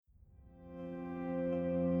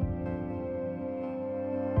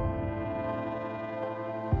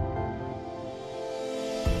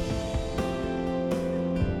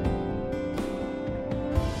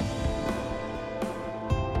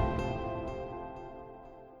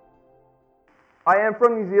I am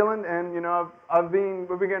from New Zealand, and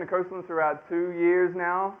we've been going to Coastlands for about 2 years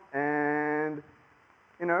now, and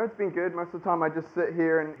it's been good. Most of the time, I just sit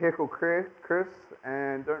here and heckle Chris,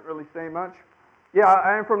 and don't really say much. Yeah,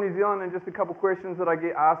 I am from New Zealand, and just a couple questions that I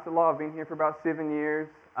get asked a lot. I've been here for about 7 years.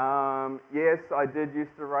 Yes, I did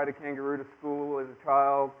used to ride a kangaroo to school as a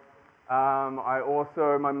child.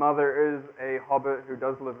 My mother is a hobbit who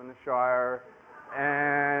does live in the Shire,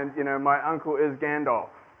 and my uncle is Gandalf.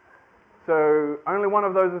 So only one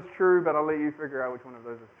of those is true, but I'll let you figure out which one of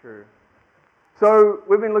those is true. So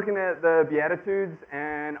we've been looking at the Beatitudes,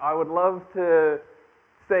 and I would love to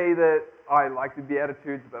say that I like the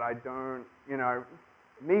Beatitudes, but I don't,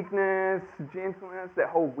 meekness, gentleness, that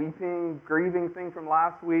whole weeping, grieving thing from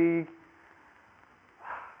last week,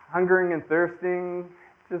 hungering and thirsting,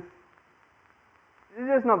 it's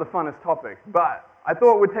just not the funnest topic. But I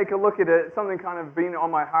thought we'd take a look at it, something kind of been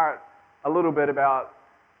on my heart a little bit about,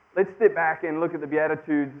 let's step back and look at the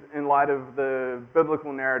Beatitudes in light of the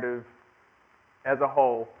biblical narrative as a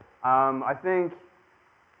whole. I think,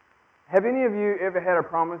 have any of you ever had a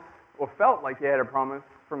promise or felt like you had a promise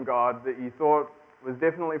from God that you thought was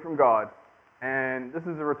definitely from God? And this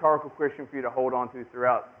is a rhetorical question for you to hold on to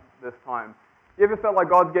throughout this time. You ever felt like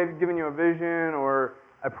God's given you a vision or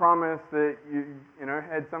a promise that you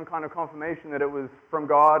had some kind of confirmation that it was from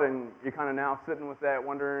God, and you're kind of now sitting with that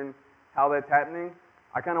wondering how that's happening?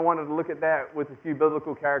 I kind of wanted to look at that with a few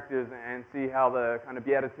biblical characters and see how the kind of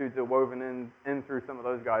Beatitudes are woven in through some of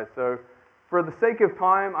those guys. So for the sake of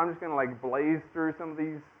time, I'm just going to blaze through some of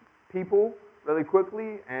these people really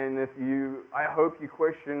quickly, and I hope you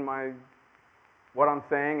question what I'm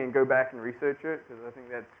saying and go back and research it, because I think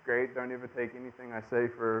that's great. Don't ever take anything I say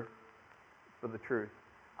for the truth.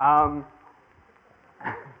 Only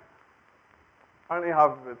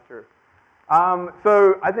half of it's true.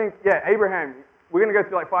 So I think, Abraham. We're going to go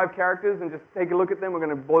through 5 characters and just take a look at them. We're going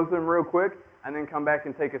to blow through them real quick and then come back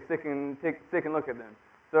and take a second look at them.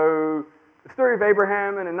 So the story of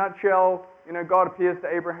Abraham in a nutshell, God appears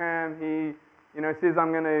to Abraham. He, says,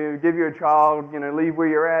 I'm going to give you a child, leave where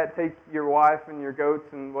you're at, take your wife and your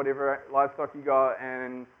goats and whatever livestock you got,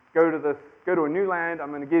 and go to a new land. I'm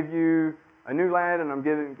going to give you a new land, and I'm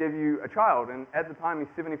going to give you a child. And at the time, he's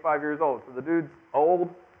 75 years old. So the dude's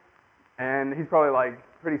old, and he's probably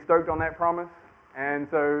pretty stoked on that promise. And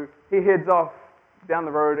so he heads off down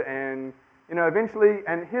the road, and eventually.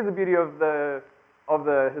 And here's the beauty of the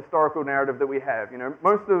historical narrative that we have.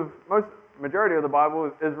 Majority of the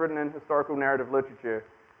Bible is written in historical narrative literature,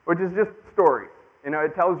 which is just stories.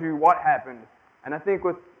 It tells you what happened. And I think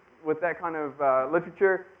with that kind of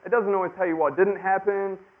literature, it doesn't always tell you what didn't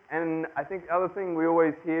happen. And I think the other thing we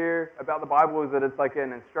always hear about the Bible is that it's like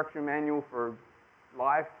an instruction manual for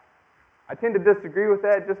life. I tend to disagree with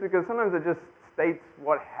that, just because sometimes it just states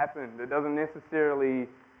what happened. It doesn't necessarily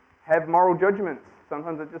have moral judgments.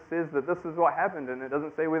 Sometimes it just says that this is what happened, and it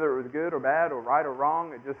doesn't say whether it was good or bad or right or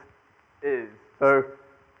wrong. It just is. So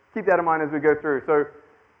keep that in mind as we go through. So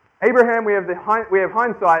Abraham, we have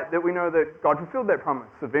hindsight that we know that God fulfilled that promise.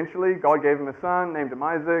 Eventually, God gave him a son, named him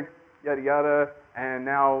Isaac, yada yada, and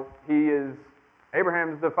now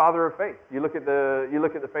Abraham is the father of faith. You look at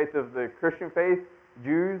the faith of the Christian faith,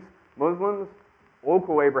 Jews, Muslims, all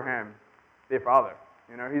call Abraham their father.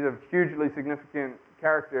 He's a hugely significant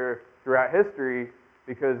character throughout history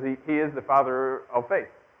because he is the father of faith.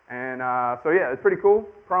 And it's pretty cool.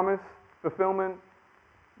 Promise, fulfillment,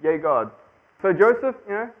 yay God. So Joseph,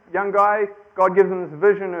 young guy, God gives him this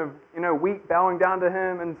vision of, wheat bowing down to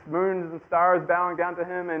him and moons and stars bowing down to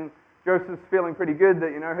him, and Joseph's feeling pretty good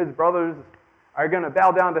that, his brothers are going to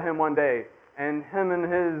bow down to him one day. And him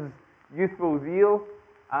and his youthful zeal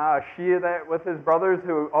share that with his brothers,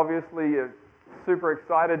 who obviously are super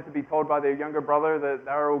excited to be told by their younger brother that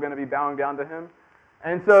they're all going to be bowing down to him.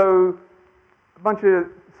 And so a bunch of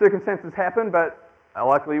circumstances happen, but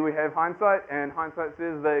luckily we have hindsight, and hindsight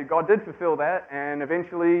says that God did fulfill that, and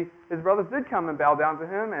eventually his brothers did come and bow down to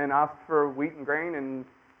him and asked for wheat and grain, and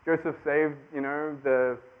Joseph saved,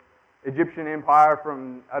 the Egyptian empire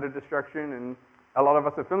from utter destruction, and a lot of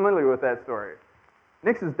us are familiar with that story.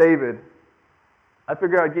 Next is David. I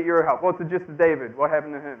figured I'd get your help. What's the gist of David? What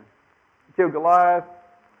happened to him? He killed Goliath.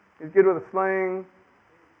 He's good with a sling.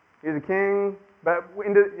 He's a king. But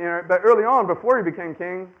early on, before he became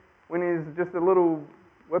king, when he's just a little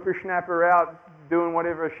whippersnapper out doing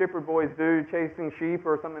whatever shepherd boys do, chasing sheep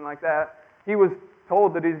or something like that, he was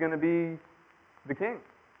told that he's going to be the king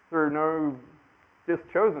just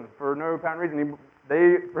chosen for no apparent reason.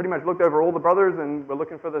 They pretty much looked over all the brothers and were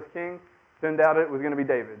looking for this king. Turned out it was going to be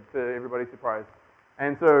David, to everybody's surprise.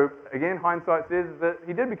 And so, again, hindsight says that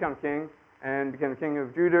he did become king and became king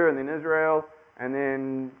of Judah and then Israel.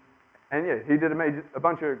 And yeah, he did a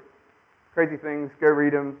bunch of crazy things. Go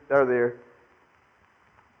read them. They're there.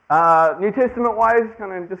 New Testament-wise,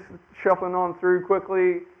 kind of just shuffling on through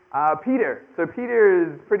quickly. Peter. So Peter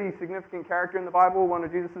is a pretty significant character in the Bible, one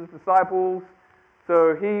of Jesus' disciples.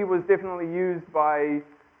 So he was definitely used by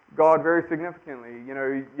God very significantly. You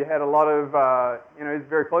know, you had a lot of, he's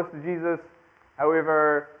very close to Jesus.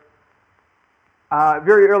 However,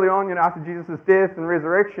 very early on, after Jesus' death and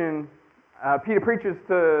resurrection, Peter preaches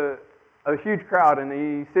to a huge crowd, and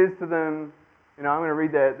he says to them, I'm going to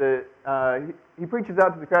read that he preaches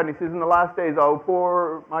out to the crowd, and he says, "In the last days I will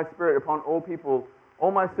pour my Spirit upon all people. All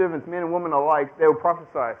my servants, men and women alike, they will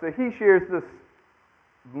prophesy." So he shares this,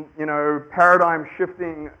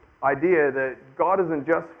 paradigm-shifting idea that God isn't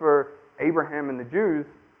just for Abraham and the Jews.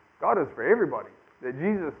 God is for everybody. That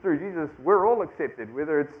through Jesus, we're all accepted.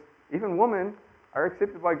 Whether it's even women are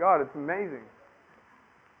accepted by God. It's amazing.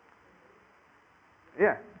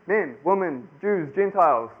 Yeah, men, women, Jews,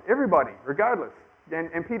 Gentiles, everybody, regardless.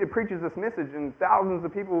 And Peter preaches this message, and thousands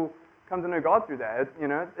of people come to know God through that.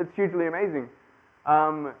 It's hugely amazing.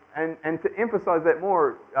 And to emphasize that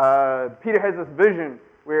more, Peter has this vision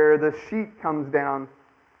where the sheet comes down,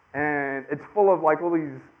 and it's full of like all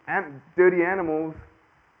these dirty animals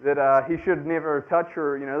that he should never touch,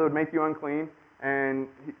 or that would make you unclean. And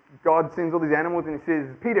God sends all these animals, and he says,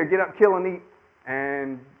 "Peter, get up, kill and eat."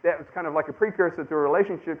 And that was kind of like a precursor to a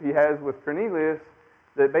relationship he has with Cornelius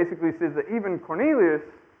that basically says that even Cornelius,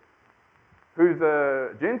 who's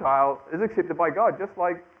a Gentile, is accepted by God, just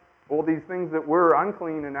like all these things that were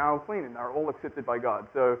unclean and now clean, and are all accepted by God.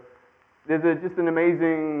 So there's just an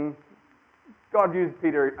amazing, God used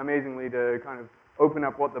Peter amazingly to kind of open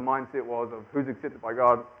up what the mindset was of who's accepted by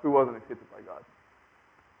God, who wasn't accepted by God.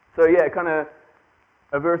 So yeah, kind of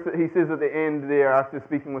a verse that he says at the end there after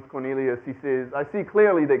speaking with Cornelius, he says, "I see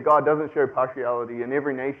clearly that God doesn't show partiality. In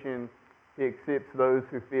every nation he accepts those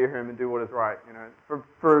who fear him and do what is right."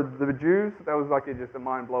 For the Jews, that was like just a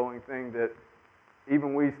mind-blowing thing that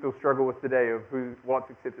even we still struggle with today of what's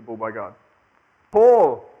acceptable by God.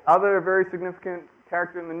 Paul, other very significant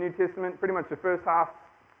character in the New Testament. Pretty much the first half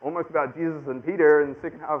almost about Jesus and Peter, and the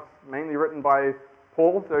second half mainly written by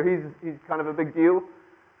Paul, so he's kind of a big deal.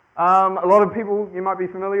 A lot of people you might be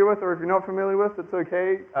familiar with, or if you're not familiar with, it's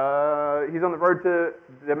okay. He's on the road to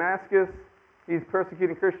Damascus. He's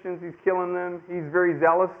persecuting Christians. He's killing them. He's very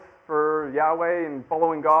zealous for Yahweh and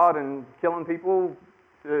following God and killing people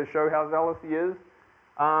to show how zealous he is.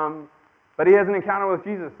 But he has an encounter with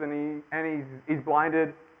Jesus, and he's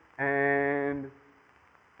blinded, and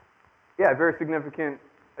yeah, very significant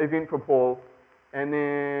event for Paul. And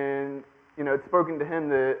then it's spoken to him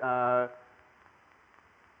that.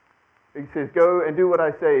 He says, "Go and do what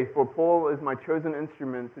I say, for Paul is my chosen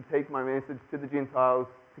instrument to take my message to the Gentiles,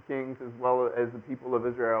 to kings, as well as the people of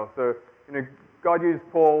Israel." So, God used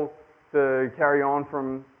Paul to carry on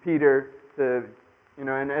from Peter to,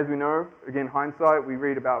 and as we know, again, hindsight, we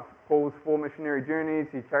read about Paul's 4 missionary journeys.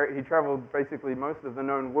 He traveled basically most of the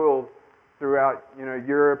known world throughout,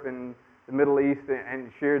 Europe and the Middle East,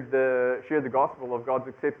 and shared the gospel of God's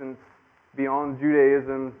acceptance beyond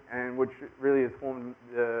Judaism, and which really has formed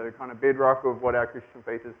the kind of bedrock of what our Christian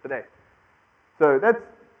faith is today. So that's,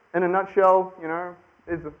 in a nutshell,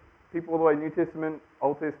 there's people all the way New Testament,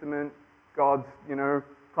 Old Testament, God's,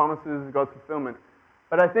 promises, God's fulfillment.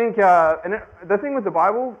 But I think, the thing with the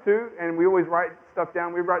Bible too, and we always write stuff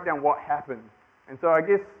down, we write down what happened. And so I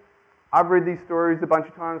guess I've read these stories a bunch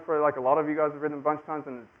of times, probably like a lot of you guys have read them a bunch of times,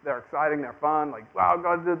 and they're exciting, they're fun, like, wow,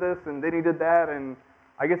 God did this, and then he did that, and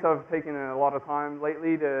I guess I've taken a lot of time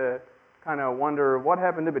lately to kind of wonder what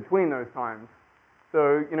happened in between those times.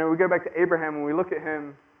 So, we go back to Abraham and we look at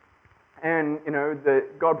him, and,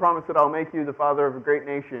 that God promised that I'll make you the father of a great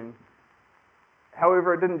nation.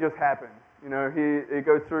 However, it didn't just happen. It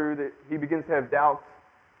goes through that he begins to have doubts,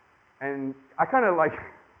 and I kind of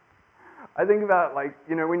I think about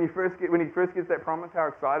when he first gets that promise, how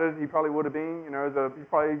excited he probably would have been. He's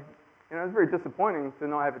probably. It's very disappointing to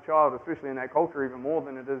not have a child, especially in that culture, even more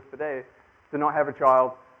than it is today, to not have a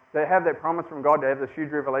child. To have that promise from God, to have this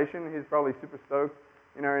huge revelation, he's probably super stoked.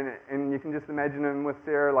 And you can just imagine him with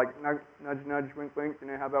Sarah, like, nudge, nudge, wink, wink,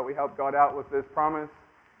 how about we help God out with this promise?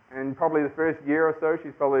 And probably the first year or so,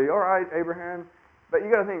 she's probably, all right, Abraham. But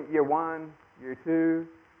you got to think, year 1, year 2,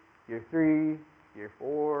 year 3, year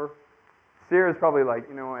 4. Sarah's probably like,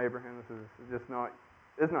 Abraham, this is just not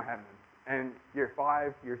happening. And year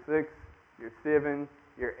 5, year 6, year 7,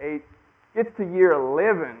 year 8, gets to year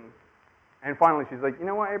 11, and finally she's like, you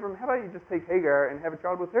know what, Abram, how about you just take Hagar and have a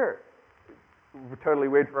child with her? Totally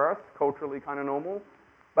weird for us, culturally kind of normal.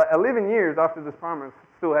 But 11 years after this promise, it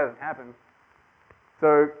still hasn't happened.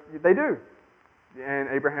 So they do. And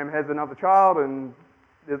Abraham has another child, and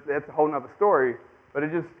that's a whole other story. But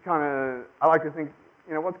it just kind of, I like to think,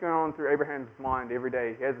 what's going on through Abraham's mind every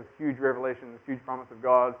day? He has this huge revelation, this huge promise of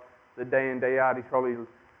God. The day in, day out, he's probably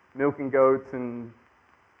milking goats and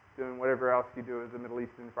doing whatever else you do as a Middle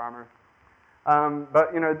Eastern farmer.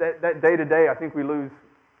 But that day to day, I think we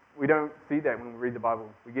don't see that when we read the Bible.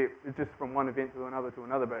 It's just from one event to another.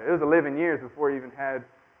 But it was 11 years before he even had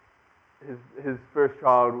his first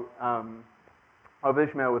child of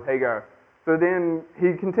Ishmael with Hagar. So then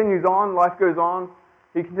he continues on, life goes on.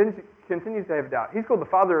 He continues to have doubt. He's called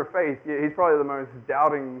the father of faith, yet he's probably the most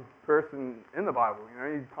doubting person in the Bible.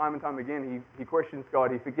 Time and time again, he questions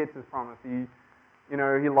God. He forgets his promise. He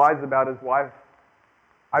lies about his wife.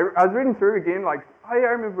 I was reading through again, I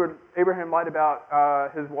remember Abraham lied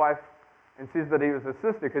about his wife and says that he was his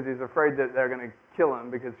sister because he's afraid that they're going to kill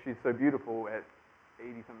him because she's so beautiful at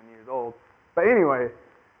 80-something years old. But anyway,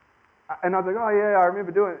 and I was like, oh yeah, I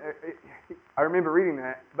remember reading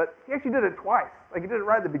that. But he actually did it twice. He did it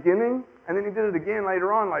right at the beginning, and then he did it again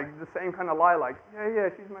later on, the same kind of lie, yeah,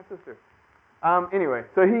 she's my sister. Anyway,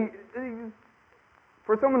 so he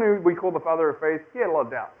for someone who we call the father of faith, he had a lot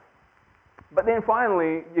of doubts. But then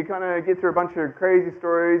finally, you kind of get through a bunch of crazy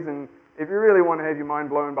stories, and if you really want to have your mind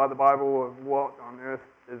blown by the Bible of what on earth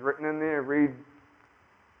is written in there, read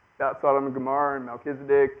about Sodom and Gomorrah and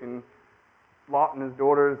Melchizedek and Lot and his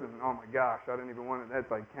daughters, and oh my gosh, I don't even want to,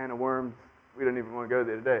 that's like a can of worms. We don't even want to go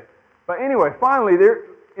there today. But anyway, finally,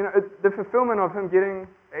 the fulfillment of him getting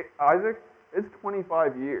Isaac is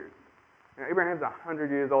 25 years. Abraham's 100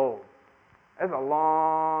 years old. That's a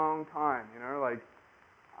long time,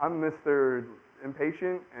 I'm Mr.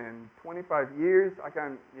 Impatient, and 25 years,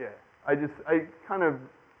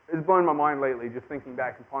 it's blown my mind lately just thinking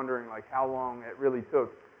back and pondering how long it really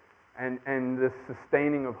took, and the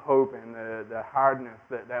sustaining of hope and the hardness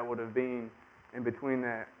that would have been in between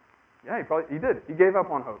that. Yeah, he did. He gave up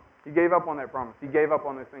on hope. He gave up on that promise. He gave up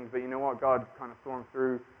on those things. But you know what? God kind of saw him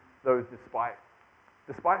through those despite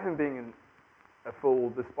him being a fool,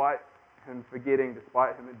 despite him forgetting,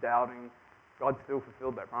 despite him doubting, God still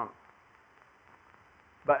fulfilled that promise.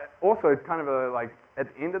 But also, it's kind of at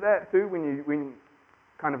the end of that too, when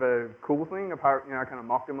kind of a cool thing, apart, I kind of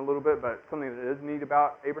mocked him a little bit, but something that is neat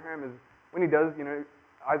about Abraham is when he does,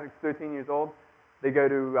 Isaac's 13 years old, they go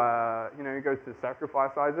to, he goes to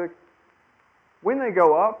sacrifice Isaac. When they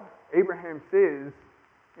go up, Abraham says,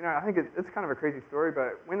 I think it's kind of a crazy story,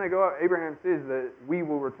 but when they go up, Abraham says that we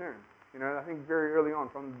will return. I think very early on,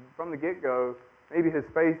 from the get-go, maybe his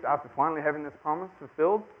faith, after finally having this promise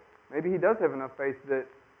fulfilled, maybe he does have enough faith that,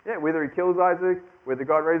 whether he kills Isaac, whether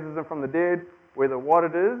God raises him from the dead, whether what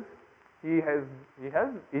it is,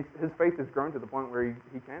 his faith has grown to the point where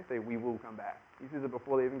he can say, we will come back. He says it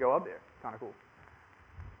before they even go up there. It's kind of cool.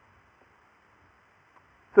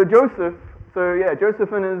 So Joseph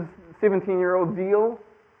and his 17-year-old zeal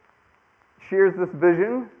shares this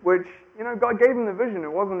vision, which, God gave him the vision.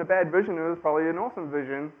 It wasn't a bad vision. It was probably an awesome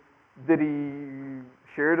vision. Did he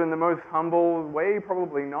share it in the most humble way?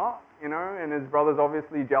 Probably not, and his brother's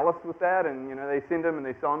obviously jealous with that, and, they send him and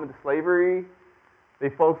they sell him into slavery.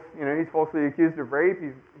 He's falsely accused of rape.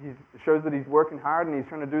 He shows that he's working hard and he's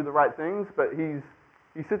trying to do the right things, but he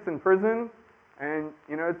sits in prison, and,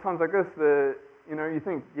 at times like this, you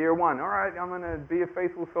think, year one, all right, I'm going to be a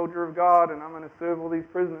faithful soldier of God, and I'm going to serve all these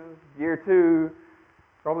prisoners. Year two,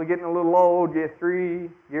 probably getting a little old. Year three,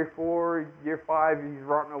 year four, year five, he's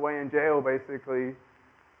rotting away in jail, basically.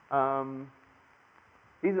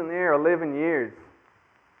 He's in there 11 years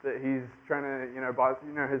that he's trying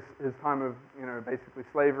to, his time of, basically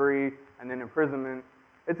slavery and then imprisonment.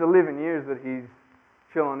 It's 11 years that he's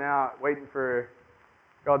chilling out, waiting for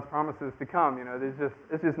God's promises to come.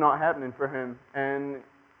 It's just not happening for him. And,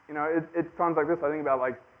 it's times like this I think about,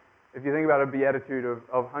 if you think about a beatitude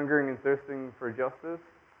of hungering and thirsting for justice,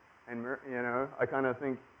 and, I kind of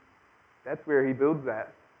think that's where he builds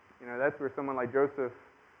that. That's where someone like Joseph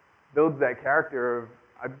builds that character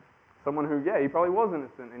of someone who, he probably was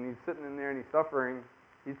innocent, and he's sitting in there and he's suffering.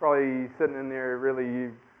 He's probably sitting in there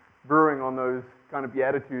really brewing on those kind of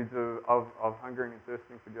beatitudes of hungering and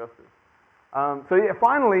thirsting for justice.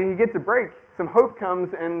 Finally, he gets a break. Some hope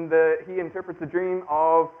comes, and he interprets a dream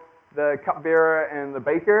of the cupbearer and the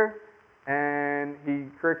baker, and he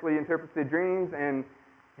correctly interprets their dreams, and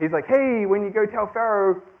he's like, hey, when you go tell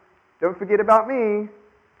Pharaoh, don't forget about me.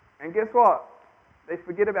 And guess what? They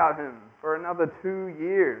forget about him for another 2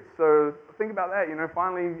 years. So think about that.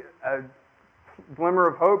 Finally, a glimmer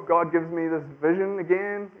of hope. God gives me this vision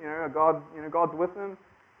again. God's with him.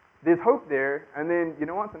 There's hope there. And then,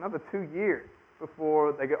 it's another 2 years.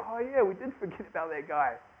 before they go, oh yeah, we did forget about that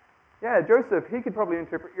guy. Yeah, Joseph, he could probably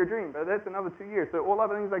interpret your dream, but that's another 2 years. So all up,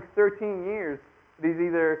 I think it's like 13 years that he's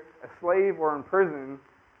either a slave or in prison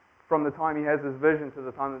from the time he has his vision to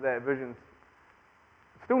the time that that vision's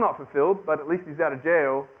still not fulfilled, but at least he's out of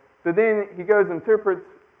jail. So then he goes and interprets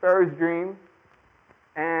Pharaoh's dream,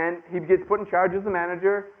 and he gets put in charge as the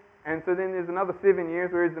manager. And so then there's another 7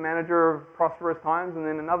 years where he's the manager of prosperous times, and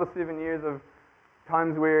then another 7 years of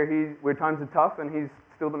times where times are tough, and he's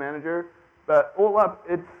still the manager. But all up,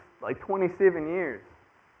 it's like 27 years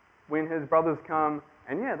when his brothers come,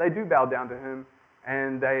 and yeah, they do bow down to him,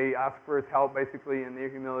 and they ask for his help basically in their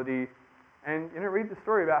humility. And read the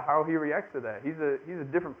story about how he reacts to that. He's a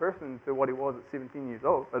different person to what he was at 17 years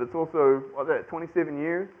old. But it's also 27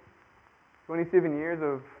 years, 27 years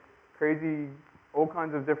of crazy, all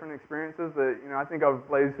kinds of different experiences that I think I've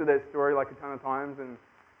blazed through that story like a ton of times, and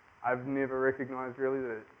I've never recognized really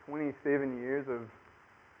that 27 years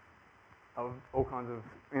of all kinds of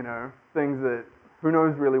things that who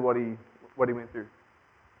knows really what he went through.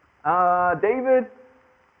 David.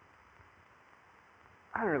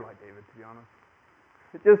 I don't really like David, to be honest.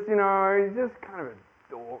 It just, he's just kind of a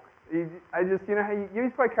dork. How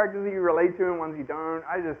you play characters that you relate to and ones you don't.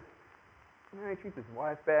 He treats his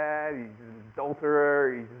wife bad. He's an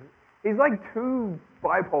adulterer. He's like too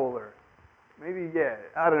bipolar. Maybe, yeah,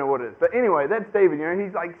 I don't know what it is. But anyway, that's David.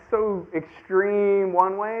 He's like so extreme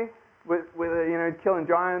one way with killing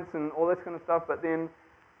giants and all this kind of stuff. But then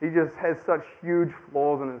he just has such huge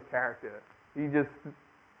flaws in his character. He gets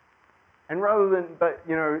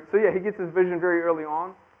his vision very early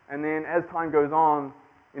on, and then as time goes on,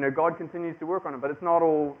 God continues to work on it, but it's not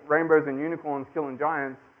all rainbows and unicorns killing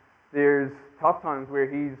giants. There's tough times where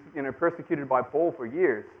he's, persecuted by Paul for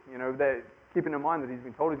years, keeping in mind that he's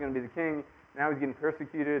been told he's going to be the king, now he's getting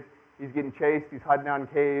persecuted, he's getting chased, he's hiding out in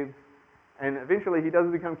caves, and eventually he does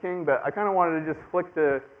become king, but I kind of wanted to just flick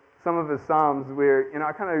to some of his Psalms where,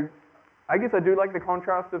 I guess I do like the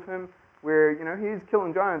contrast of him, where, he's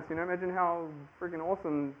killing giants, imagine how freaking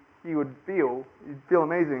awesome he would feel. He'd feel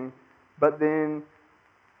amazing. But then,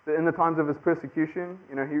 in the times of his persecution,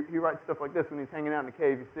 he writes stuff like this when he's hanging out in a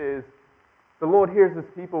cave. He says, "The Lord hears his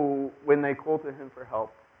people when they call to him for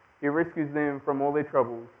help. He rescues them from all their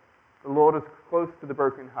troubles. The Lord is close to the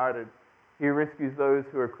brokenhearted. He rescues those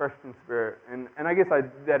who are crushed in spirit." And I guess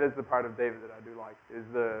that is the part of David that I do like,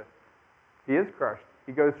 he is crushed.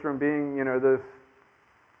 He goes from being, this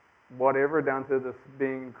whatever down to this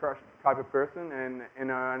being crushed type of person, and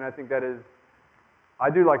I think that is, I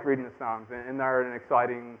do like reading the Psalms, and they're an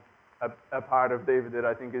exciting a part of David that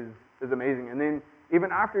I think is amazing. And then even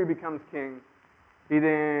after he becomes king, he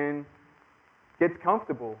then gets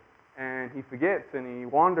comfortable, and he forgets, and he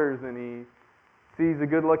wanders, and he sees a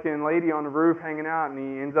good-looking lady on the roof hanging out, and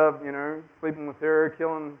he ends up, sleeping with her,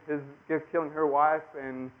 killing her wife,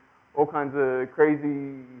 and all kinds of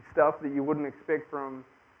crazy stuff that you wouldn't expect from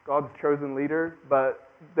God's chosen leader, but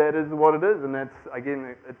that is what it is, and that's,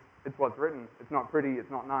 again, it's what's written. It's not pretty, it's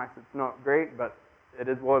not nice, it's not great, but it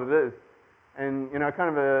is what it is. And, kind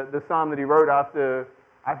of the psalm that he wrote after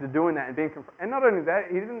doing that and being and not only that,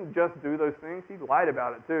 he didn't just do those things, he lied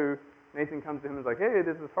about it too. Nathan comes to him and is like, "Hey,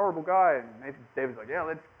 there's this horrible guy," and David's like, "Yeah,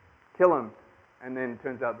 let's kill him." And then it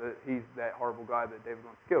turns out that he's that horrible guy that David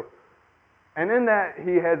wants to kill. And in that,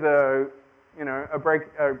 he has a break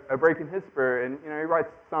in his spirit, and he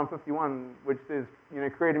writes Psalm 51, which says,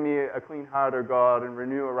 "Create in me a clean heart, O God, and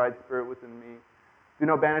renew a right spirit within me. Do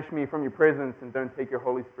not banish me from your presence, and don't take your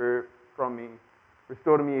Holy Spirit from me.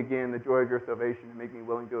 Restore to me again the joy of your salvation, and make me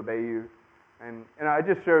willing to obey you." And it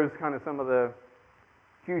just shows kind of some of the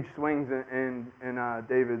huge swings in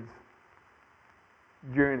David's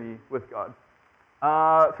journey with God.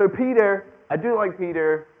 So Peter, I do like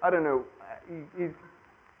Peter. I don't know,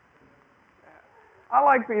 I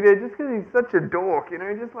like Peter just because he's such a dork,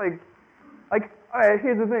 just like,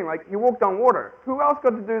 here's the thing, he walked on water. Who else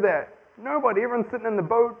got to do that? Nobody. Everyone's sitting in the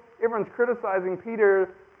boat, everyone's criticizing Peter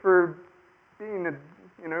for being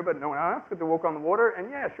but no one else got to walk on the water.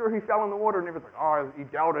 And yeah, sure, he fell in the water, and everyone's like, oh, he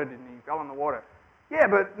doubted and he fell in the water. Yeah,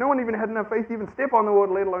 but no one even had enough faith to even step on the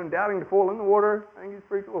water, let alone doubting to fall in the water. I think it's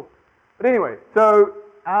pretty cool. But anyway, so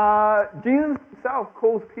Jesus himself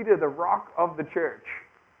calls Peter the rock of the church.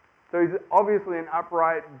 So he's obviously an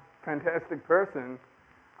upright, fantastic person.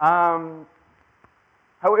 However,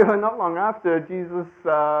 not long after, Jesus,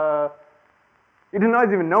 he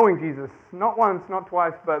denies even knowing Jesus. Not once, not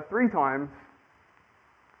twice, but 3 times.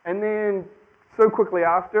 And then, so quickly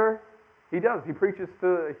after, he does. He preaches to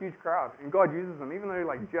a huge crowd. And God uses him, even though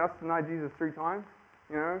he just denied Jesus 3 times.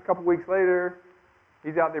 A couple weeks later,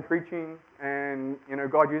 He's out there preaching, and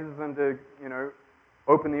God uses him to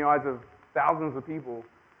open the eyes of thousands of people.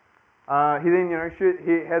 He then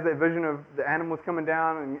he has that vision of the animals coming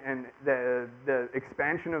down and the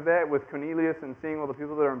expansion of that with Cornelius and seeing all the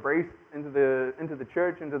people that are embraced into the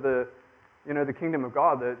church, into the the kingdom of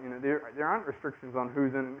God. That there aren't restrictions on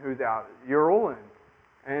who's in and who's out. You're all in,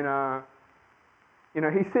 and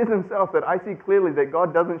he says himself that I see clearly that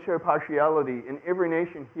God doesn't show partiality. In every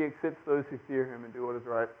nation, He accepts those who fear Him and do what is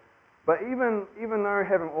right. But even though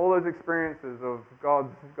having all those experiences of God's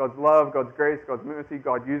love, God's grace, God's mercy,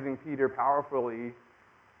 God using Peter powerfully,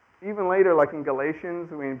 even later, like in Galatians,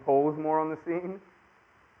 when Paul's more on the scene,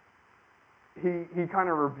 he kind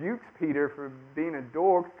of rebukes Peter for being a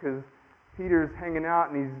dork because Peter's hanging out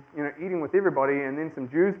and he's eating with everybody, and then some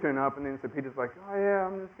Jews turn up, and then so Peter's like, oh yeah,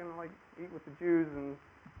 I'm just gonna eat with the Jews, and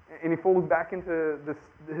he falls back into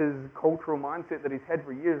his cultural mindset that he's had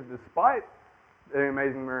for years, despite the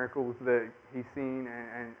amazing miracles that he's seen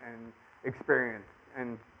and experienced.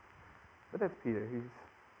 But that's Peter. He's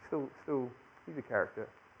still he's a character.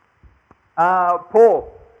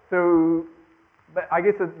 Paul. So, but I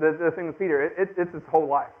guess the thing with Peter, it's his whole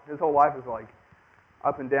life. His whole life is like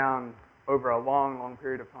up and down over a long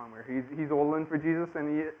period of time where he's all in for Jesus,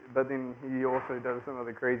 but then he also does some of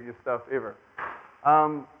the craziest stuff ever.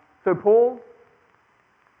 So Paul,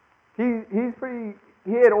 he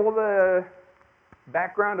had all the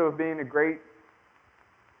background of being a great,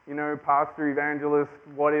 pastor, evangelist,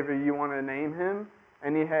 whatever you want to name him,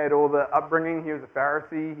 and he had all the upbringing. He was a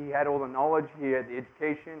Pharisee. He had all the knowledge. He had the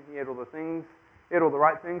education. He had all the things. He had all the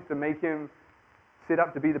right things to make him set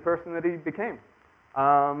up to be the person that he became.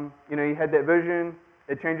 He had that vision.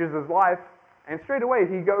 It changes his life, and straight away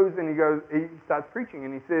he starts preaching,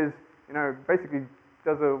 and he says, basically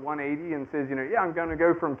does a 180 and says, I'm going to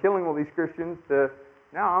go from killing all these Christians to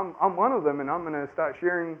now I'm one of them, and I'm going to start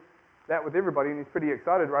sharing that with everybody, and he's pretty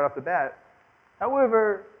excited right off the bat.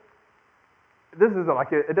 However, this is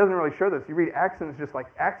it doesn't really show this. You read Acts, and it's just like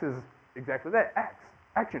Acts is exactly that. Acts,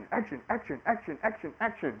 action, action, action, action, action,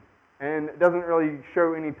 action, and it doesn't really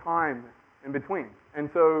show any time in between. And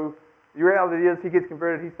so the reality is he gets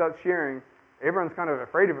converted, he starts sharing. Everyone's kind of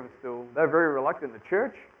afraid of him still. They're very reluctant. The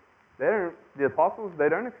church, the apostles, they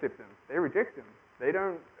don't accept him. They reject him. They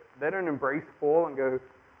don't embrace Paul and go,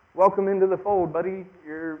 welcome into the fold, buddy.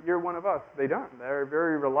 You're one of us. They don't. They're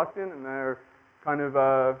very reluctant, and they're kind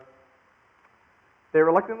of they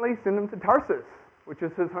reluctantly send him to Tarsus, which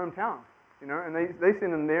is his hometown. And they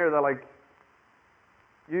send him there. They're like,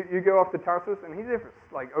 you go off to Tarsus, and he's there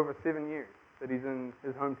for over 7 years that he's in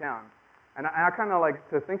his hometown. And I kind of like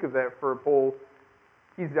to think of that for Paul.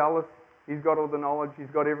 He's zealous. He's got all the knowledge.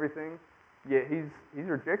 He's got everything. Yet he's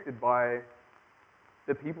rejected by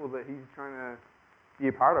the people that he's trying to be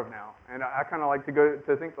a part of now. And I kind of like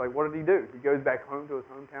to think, what did he do? He goes back home to his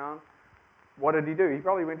hometown. What did he do? He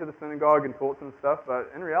probably went to the synagogue and taught some stuff,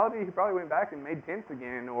 but in reality, he probably went back and made tents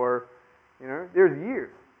again, or, there's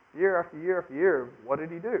year after year after year. What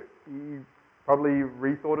did he do? He probably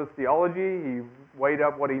rethought his theology. He weighed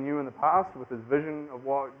up what he knew in the past with his vision of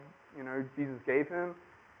what, Jesus gave him.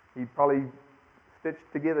 He probably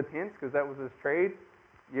stitched together tents because that was his trade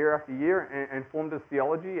year after year, and formed his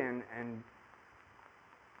theology and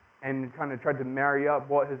kind of tried to marry up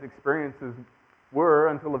what his experiences were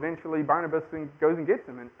until eventually Barnabas goes and gets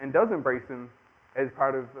him and does embrace him as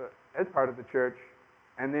part of the church.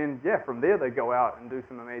 And then, from there they go out and do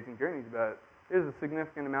some amazing journeys. But there's a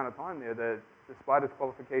significant amount of time there that, despite his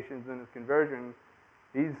qualifications and his conversion,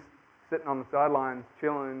 he's sitting on the sidelines,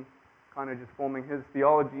 chilling, kind of just forming his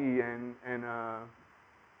theology, and I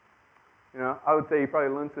would say he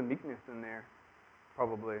probably learned some meekness in there,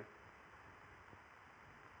 probably.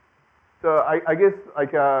 So I guess I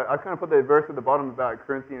kind of put that verse at the bottom about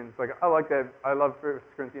Corinthians. I like that. I love 1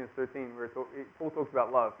 Corinthians 13 where Paul talks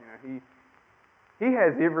about love. He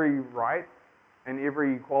has every right and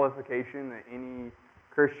every qualification that any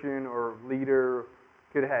Christian or leader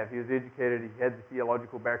could have. He was educated. He had the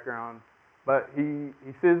theological background. But he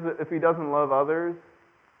says that if he doesn't love others,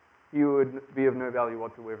 he would be of no value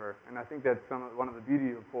whatsoever. And I think that's one of the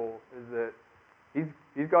beauty of Paul is that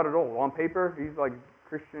he's got it all. On paper, he's like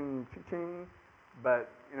Christian teaching, but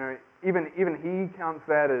even he counts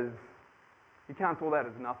all that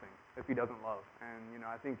as nothing if he doesn't love. And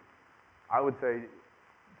I think I would say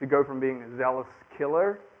to go from being a zealous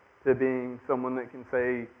killer to being someone that can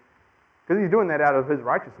say, because he's doing that out of his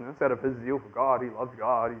righteousness, out of his zeal for God. He loves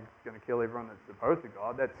God. He's going to kill everyone that's opposed to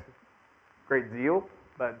God. That's great zeal.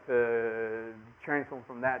 But to transform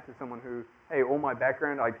from that to someone who, hey, all my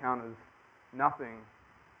background I count as nothing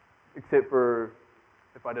except for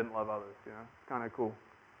if I didn't love others, you know? It's kind of cool.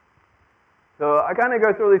 So I kind of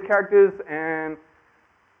go through these characters, and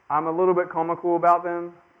I'm a little bit comical about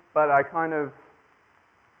them, but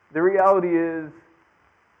the reality is,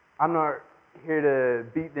 I'm not here to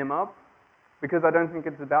beat them up, because I don't think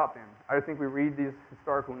it's about them. I think we read these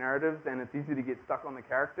historical narratives, and it's easy to get stuck on the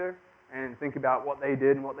character and think about what they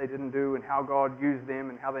did and what they didn't do and how God used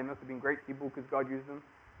them and how they must have been great people because God used them.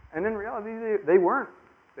 And in reality, they weren't.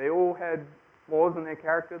 They all had flaws in their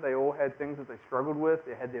character. They all had things that they struggled with.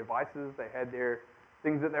 They had their vices. They had their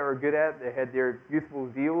things that they were good at. They had their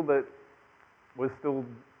youthful zeal that was still,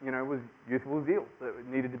 was youthful zeal that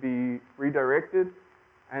needed to be redirected.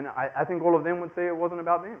 And I think all of them would say it wasn't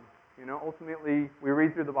about them. Ultimately, we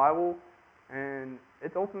read through the Bible, and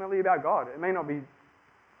it's ultimately about God. It may not be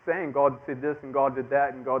saying God said this, and God did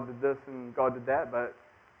that, and God did this, and God did that, but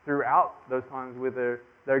throughout those times, whether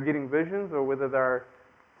they're getting visions or whether they're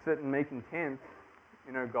sitting making tents,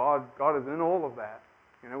 God is in all of that.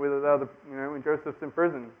 Whether they're when Joseph's in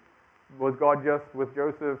prison, was God just with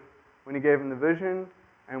Joseph when he gave him the vision,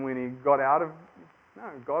 and when he got out of? No,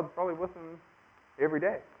 God's probably with him every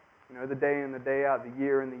day. The day in, the day out, the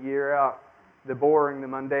year in, the year out, the boring, the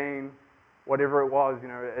mundane, whatever it was,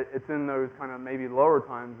 it's in those kind of maybe lower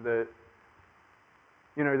times that,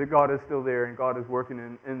 that God is still there and God is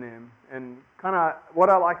working in them. And kind of what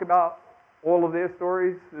I like about all of their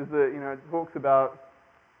stories is that, it talks about,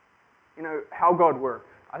 how God works.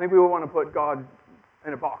 I think we all want to put God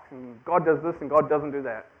in a box, and God does this and God doesn't do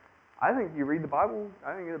that. I think you read the Bible,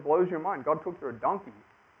 I think it blows your mind. God talks through a donkey.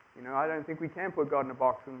 I don't think we can put God in a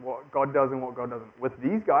box and what God does and what God doesn't. With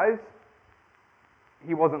these guys,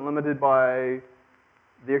 he wasn't limited by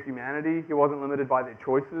their humanity. He wasn't limited by their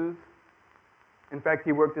choices. In fact,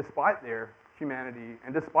 he worked despite their humanity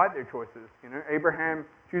and despite their choices. Abraham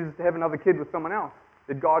chooses to have another kid with someone else.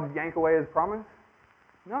 Did God yank away his promise?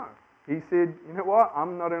 No. He said, you know what?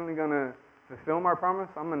 I'm not only going to fulfill my promise,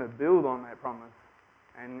 I'm going to build on that promise.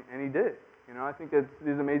 And he did. I think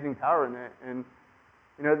there's amazing power in that. And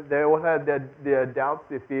they all had their doubts,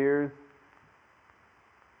 their fears,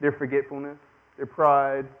 their forgetfulness, their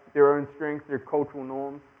pride, their own strength, their cultural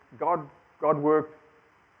norms. God worked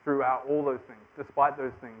throughout all those things, despite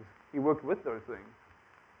those things. He worked with those things.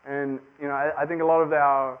 And, I think a lot of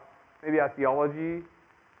our theology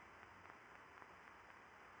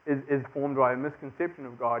is formed by a misconception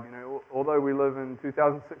of God. Although we live in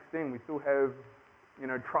 2016, we still have,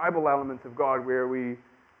 tribal elements of God where we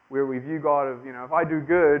view God of, if I do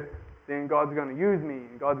good, then God's going to use me,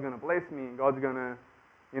 and God's going to bless me, and God's going to,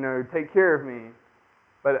 take care of me.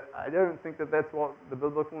 But I don't think that that's what the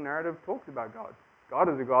biblical narrative talks about God. God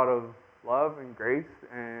is a God of love and grace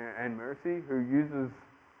and mercy who uses,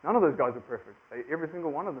 none of those guys are perfect. Every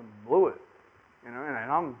single one of them blew it, and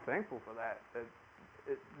I'm thankful for that.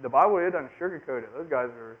 The Bible here doesn't sugarcoat it. Those guys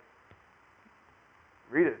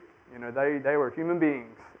read it. They were human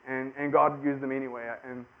beings, and God used them anyway.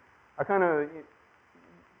 And I kind of,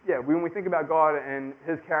 when we think about God and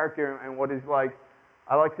His character and what He's like,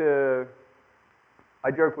 I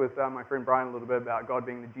joke with my friend Brian a little bit about God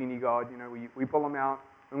being the genie God. We pull Him out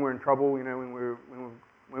when we're in trouble. When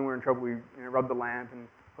we're in trouble, we rub the lamp, and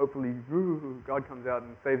hopefully, God comes out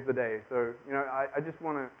and saves the day. So I just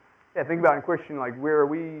want to think about and question, like, where are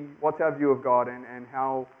we? What's our view of God, and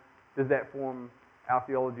how does that form our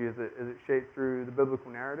theology? Is it shaped through the biblical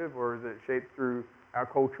narrative, or is it shaped through our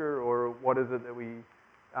culture, or what is it that we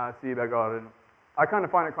see about God? And I kind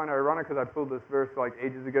of find it kind of ironic because I pulled this verse like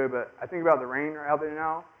ages ago, but I think about the rain out there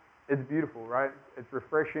now. It's beautiful, right? It's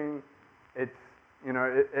refreshing. It's,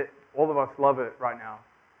 all of us love it right now.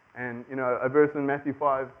 And, a verse in Matthew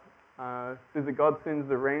 5 says that God sends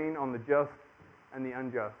the rain on the just and the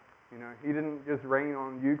unjust. He didn't just rain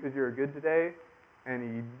on you because you're good today, and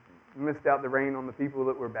He missed out the rain on the people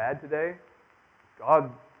that were bad today. God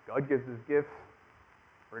gives His gifts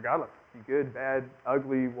regardless. Be good, bad,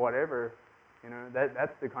 ugly, whatever.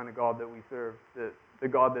 That's the kind of God that we serve. The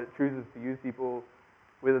God that chooses to use people,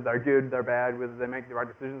 whether they're good, they're bad, whether they make the right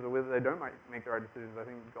decisions or whether they don't make the right decisions. I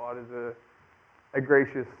think God is a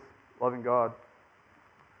gracious, loving God.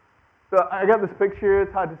 So I got this picture.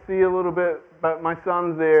 It's hard to see a little bit, but my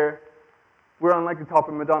son's there. We're on like the top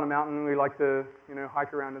of Madonna Mountain. We like to,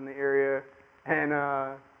 hike around in the area, and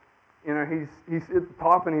he's at the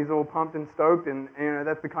top and he's all pumped and stoked, and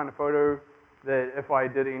that's the kind of photo that if I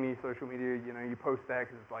did any social media, you post that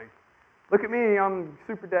because it's like, look at me, I'm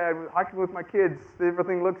super dad, hiking with my kids,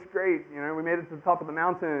 everything looks great, we made it to the top of the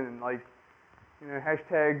mountain, like,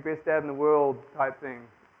 hashtag best dad in the world type thing.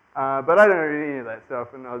 But I don't do any of that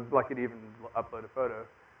stuff, and I was lucky to even upload a photo.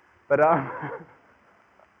 But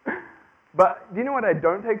But do you know what I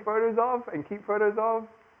don't take photos of and keep photos of?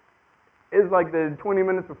 Is like the 20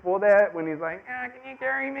 minutes before that when he's like, can you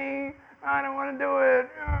carry me? I don't want to do it.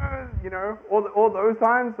 You know, all those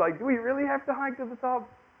times, like, do we really have to hike to the top?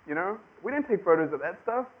 You know, we didn't take photos of that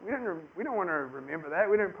stuff. We don't want to remember that.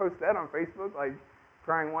 We didn't post that on Facebook, like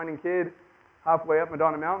crying, whining kid halfway up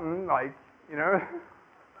Madonna Mountain. Like, you know,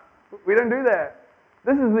 we don't do that.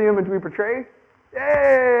 This is the image we portray.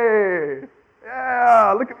 Yay!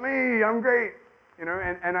 Yeah, look at me. I'm great. You know,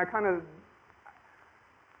 and I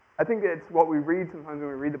think it's what we read sometimes when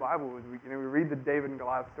we read the Bible is we read the David and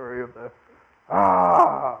Goliath story of the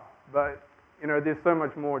but you know there's so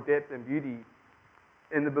much more depth and beauty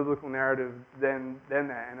in the biblical narrative than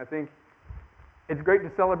that, and I think it's great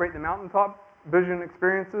to celebrate the mountaintop vision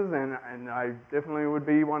experiences, and I definitely would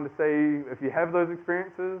be one to say if you have those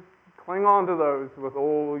experiences, cling on to those with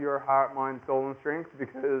all your heart, mind, soul, and strength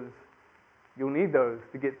because you'll need those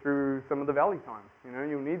to get through some of the valley times. You know,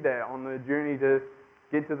 you'll need that on the journey to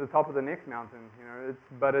get to the top of the next mountain, you know. It's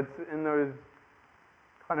in those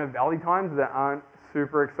kind of valley times that aren't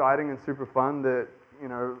super exciting and super fun that, you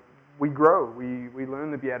know, we grow. We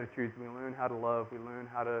learn the Beatitudes. We learn how to love. We learn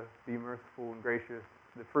how to be merciful and gracious.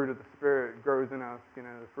 The fruit of the Spirit grows in us, you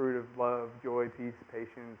know, the fruit of love, joy, peace,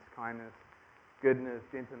 patience, kindness, goodness,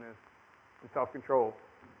 gentleness, and self-control.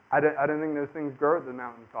 I don't think those things grow at the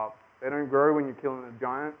mountaintop. They don't grow when you're killing a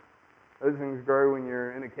giant. Those things grow when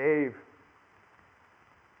you're in a cave.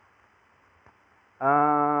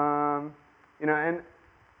 You know, and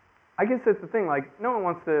I guess that's the thing, like, no one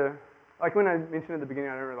wants to, like when I mentioned at the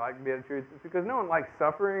beginning I don't really like Beatitudes, it's because no one likes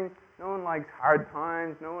suffering, no one likes hard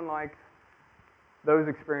times, no one likes those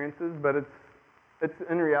experiences, but it's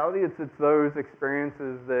in reality, it's those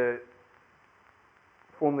experiences that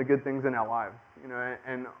form the good things in our lives, you know,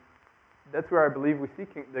 and that's where I believe we see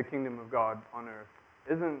the kingdom of God on earth.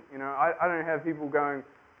 Isn't, you know, I don't have people going,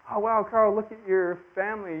 oh, wow, Carl, look at your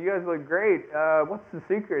family. You guys look great. What's the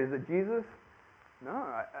secret? Is it Jesus? No,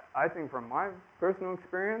 I think from my personal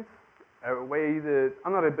experience, a way that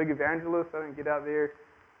I'm not a big evangelist. I don't get out there.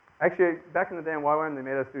 Actually, back in the day in YWAM, they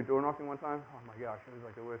made us do door knocking one time. Oh, my gosh, it was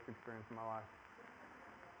like the worst experience of my life.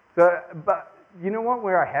 So, but you know what?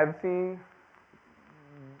 Where I have seen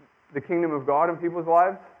the kingdom of God in people's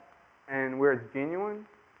lives and where it's genuine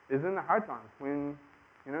is in the hard times when,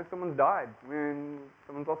 you know, someone's died, when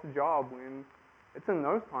someone's lost a job, when it's in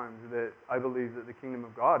those times that I believe that the kingdom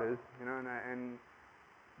of God is, you know, and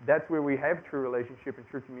that's where we have true relationship and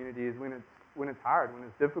true community is when it's hard, when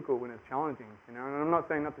it's difficult, when it's challenging, you know. And I'm not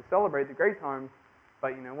saying not to celebrate the great times,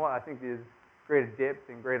 but you know what? I think there's greater depth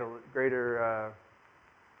and greater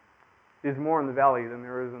there's more in the valley than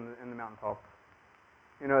there is in the mountaintop.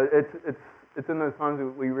 You know, it's in those times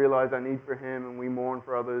that we realize our need for Him and we mourn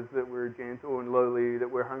for others, that we're gentle and lowly, that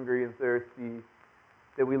we're hungry and thirsty,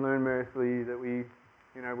 that we learn mercy, that we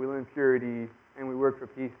learn purity and we work for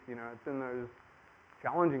peace. You know, it's in those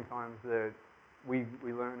challenging times that we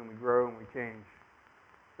learn and we grow and we change.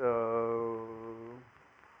 So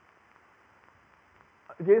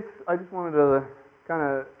I guess I just wanted to kind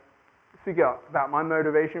of speak out about my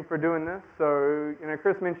motivation for doing this. So, you know,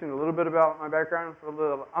 Chris mentioned a little bit about my background.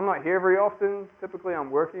 I'm not here very often. Typically,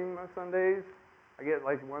 I'm working most Sundays. I get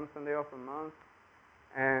like one Sunday off a month.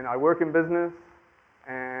 And I work in business.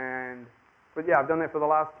 But yeah, I've done that for the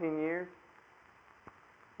last 10 years.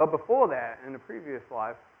 But before that, in a previous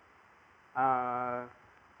life,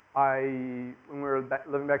 when we were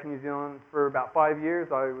living back in New Zealand for about 5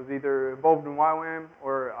 years, I was either involved in YWAM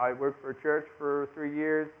or I worked for a church for 3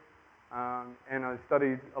 years. And I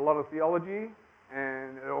studied a lot of theology,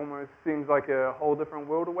 and it almost seems like a whole different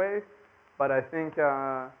world away. But I think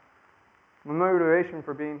my motivation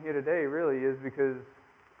for being here today really is because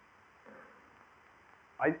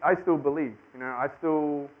I still believe. You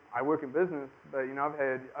know, I work in business, but you know,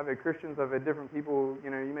 I've had Christians, I've had different people. You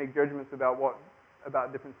know, you make judgments about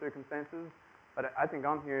different circumstances. But I think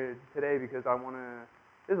I'm here today because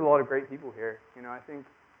there's a lot of great people here. You know, I think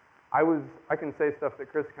I can say stuff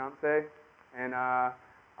that Chris can't say, and I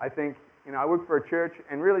think, you know, I work for a church,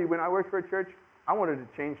 and really when I worked for a church, I wanted to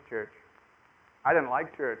change church. I didn't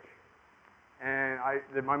like church, and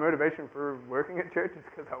my motivation for working at church is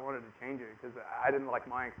because I wanted to change it, because I didn't like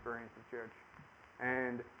my experience at church.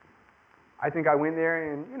 And I think I went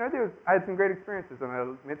there, and you know, I had some great experiences, and I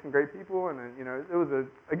met some great people, and you know, it was a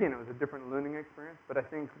different learning experience. But I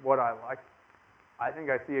think what I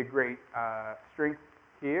see a great strength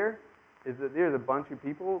here is that there's a bunch of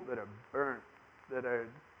people that are burnt, that are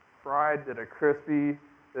fried, that are crispy,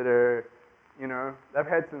 that are, you know,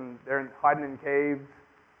 they're hiding in caves,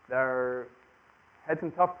 had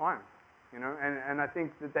some tough times, you know, and I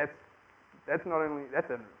think that's that's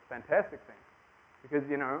a fantastic thing. Because,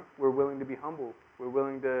 we're willing to be humble. We're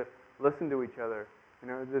willing to listen to each other.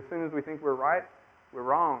 As soon as we think we're right, we're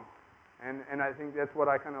wrong. And I think that's what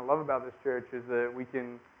I kind of love about this church is that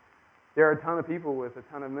there are a ton of people with a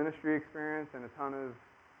ton of ministry experience and a ton of,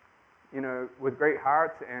 with great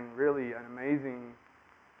hearts and really an amazing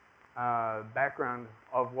background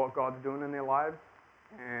of what God's doing in their lives.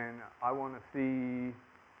 And I want to see,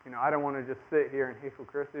 I don't want to just sit here and heckle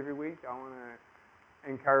Chris every week. I want to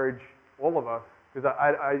encourage all of us. Because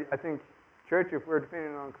I think church, if we're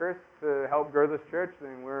depending on Chris to help grow this church,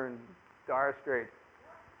 then we're in dire straits.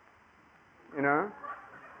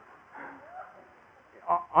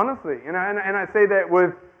 Honestly, and I say that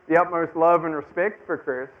with the utmost love and respect for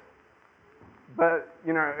Chris. But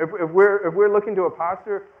if we're looking to a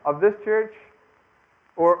pastor of this church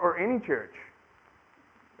or any church,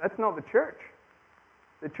 that's not the church.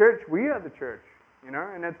 The church, we are the church,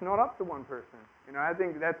 and it's not up to one person. I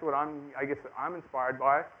think that's what I'm inspired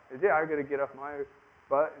by. Is I got to get off my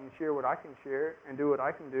butt and share what I can share and do what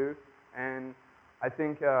I can do. And I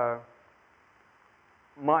think I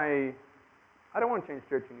don't want to change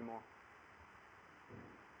church anymore.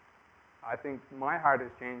 I think my heart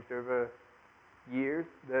has changed over years.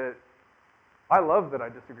 That I love that I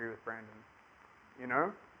disagree with Brandon.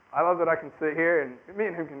 I love that I can sit here and me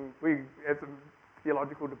and him we have some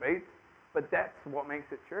theological debates, but that's what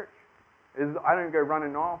makes it church. Is I don't go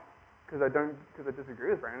running off because I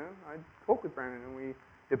disagree with Brandon. I talk with Brandon and we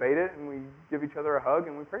debate it and we give each other a hug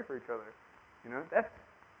and we pray for each other. That's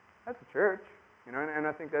a church. And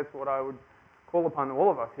I think that's what I would call upon all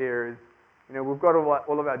of us here is, we've got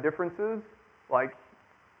all of our differences. Like,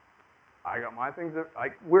 I got my things.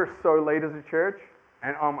 We're so late as a church,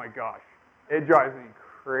 and oh my gosh, it drives me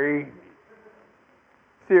crazy.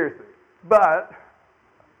 Seriously. But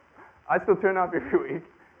I still turn up every week.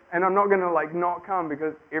 And I'm not going to not come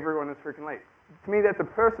because everyone is freaking late. To me, that's a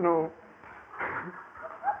personal,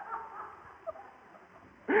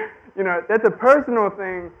 that's a personal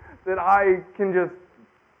thing that I can just,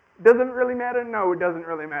 doesn't really matter? No, it doesn't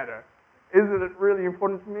really matter. Is it really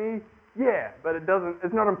important to me? Yeah, but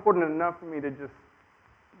it's not important enough for me to just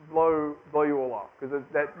blow you all off. Because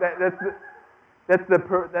that's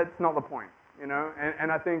not the point, And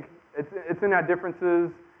I think it's in our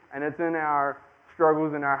differences and it's in our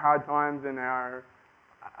struggles and our hard times and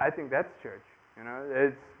I think that's church.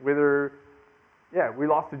 It's whether, we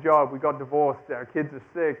lost a job, we got divorced, our kids are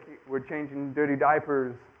sick, we're changing dirty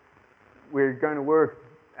diapers, we're going to work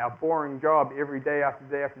our boring job every day after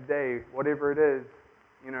day after day, whatever it is,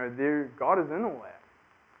 God is in all that.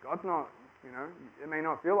 God's not, it may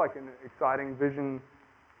not feel like an exciting vision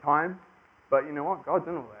time, but you know what? God's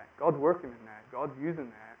in all that. God's working in that. God's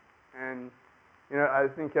using that. And I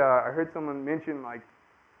think I heard someone mention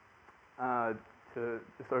to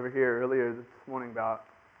just over here earlier this morning about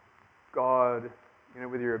God,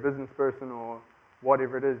 whether you're a business person or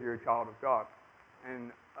whatever it is, you're a child of God.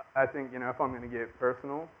 And I think, if I'm going to get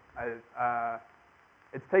personal,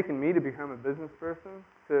 it's taken me to become a business person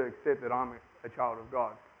to accept that I'm a child of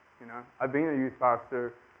God. I've been a youth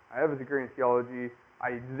pastor. I have a degree in theology.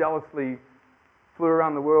 I zealously flew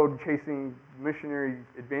around the world chasing missionary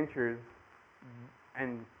adventures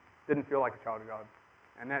and didn't feel like a child of God.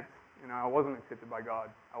 And that's, I wasn't accepted by God.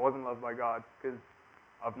 I wasn't loved by God because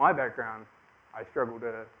of my background. I struggle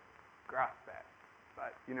to grasp that.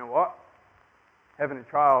 But you know what? Having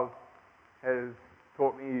a child has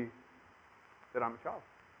taught me that I'm a child.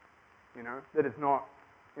 That it's not,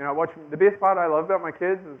 the best part I love about my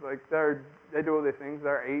kids is they do all their things.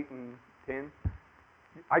 They're 8 and 10.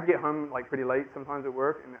 I get home pretty late sometimes at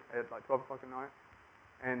work and at 12 o'clock at night.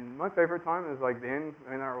 And my favorite time is then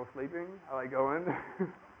when they're all sleeping. I go in.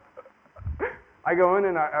 I go in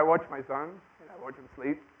and I watch my son and I watch him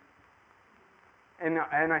sleep. And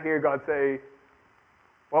I hear God say,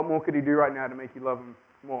 what more could he do right now to make you love him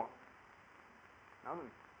more?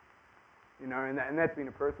 Nothing. And that's been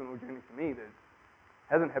a personal journey for me that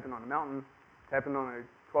hasn't happened on a mountain. It's happened on a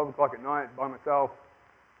 12 o'clock at night by myself,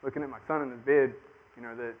 looking at my son in his bed.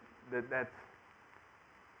 That's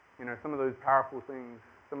some of those powerful things,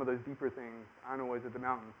 some of those deeper things aren't always at the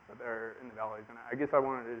mountains, but they're in the valleys. And I guess I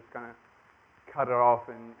wanted to just kind of cut it off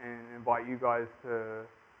and invite you guys to,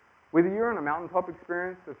 whether you're in a mountaintop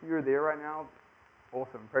experience, if you're there right now,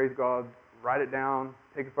 awesome, praise God, write it down,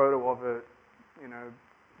 take a photo of it,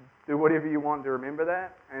 do whatever you want to remember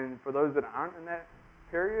that. And for those that aren't in that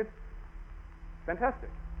period, fantastic,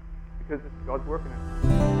 because God's working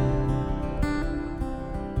it.